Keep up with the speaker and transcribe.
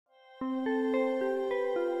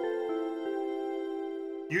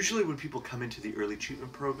Usually when people come into the early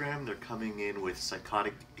treatment program, they're coming in with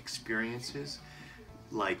psychotic experiences,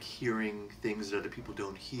 like hearing things that other people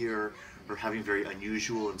don't hear, or having very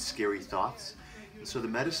unusual and scary thoughts. And so the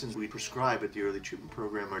medicines we prescribe at the early treatment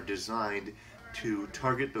program are designed to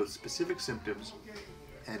target those specific symptoms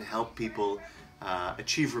and help people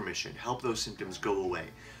achieve remission, help those symptoms go away,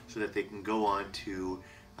 so that they can go on to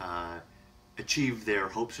achieve their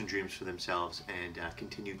hopes and dreams for themselves and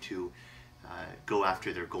continue to go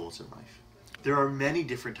after their goals in life. There are many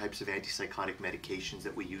different types of antipsychotic medications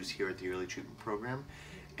that we use here at the early treatment program,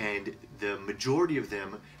 and the majority of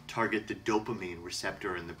them target the dopamine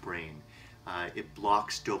receptor in the brain. It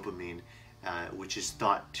blocks dopamine, which is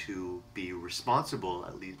thought to be responsible,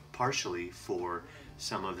 at least partially, for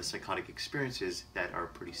some of the psychotic experiences that are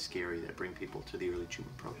pretty scary, that bring people to the early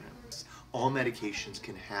treatment program. All medications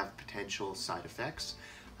can have potential side effects,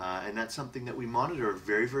 and that's something that we monitor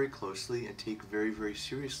very, very closely and take very, very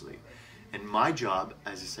seriously. And my job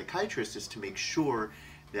as a psychiatrist is to make sure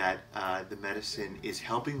that the medicine is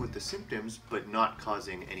helping with the symptoms but not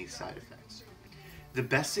causing any side effects. The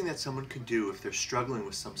best thing that someone can do if they're struggling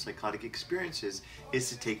with some psychotic experiences is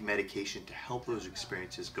to take medication to help those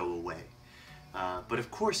experiences go away. But of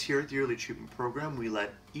course, here at the early treatment program, we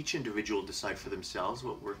let each individual decide for themselves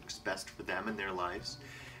what works best for them in their lives.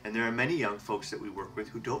 And there are many young folks that we work with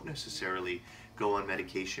who don't necessarily go on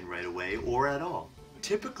medication right away or at all.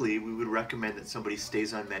 Typically, we would recommend that somebody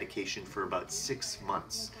stays on medication for about 6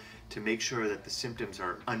 months to make sure that the symptoms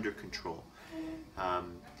are under control.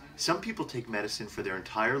 Some people take medicine for their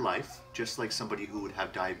entire life, just like somebody who would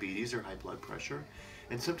have diabetes or high blood pressure.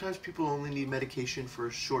 And sometimes people only need medication for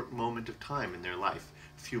a short moment of time in their life,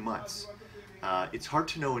 a few months. It's hard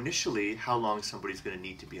to know initially how long somebody's going to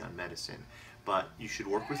need to be on medicine, but you should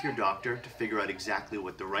work with your doctor to figure out exactly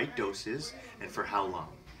what the right dose is and for how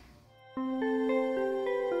long.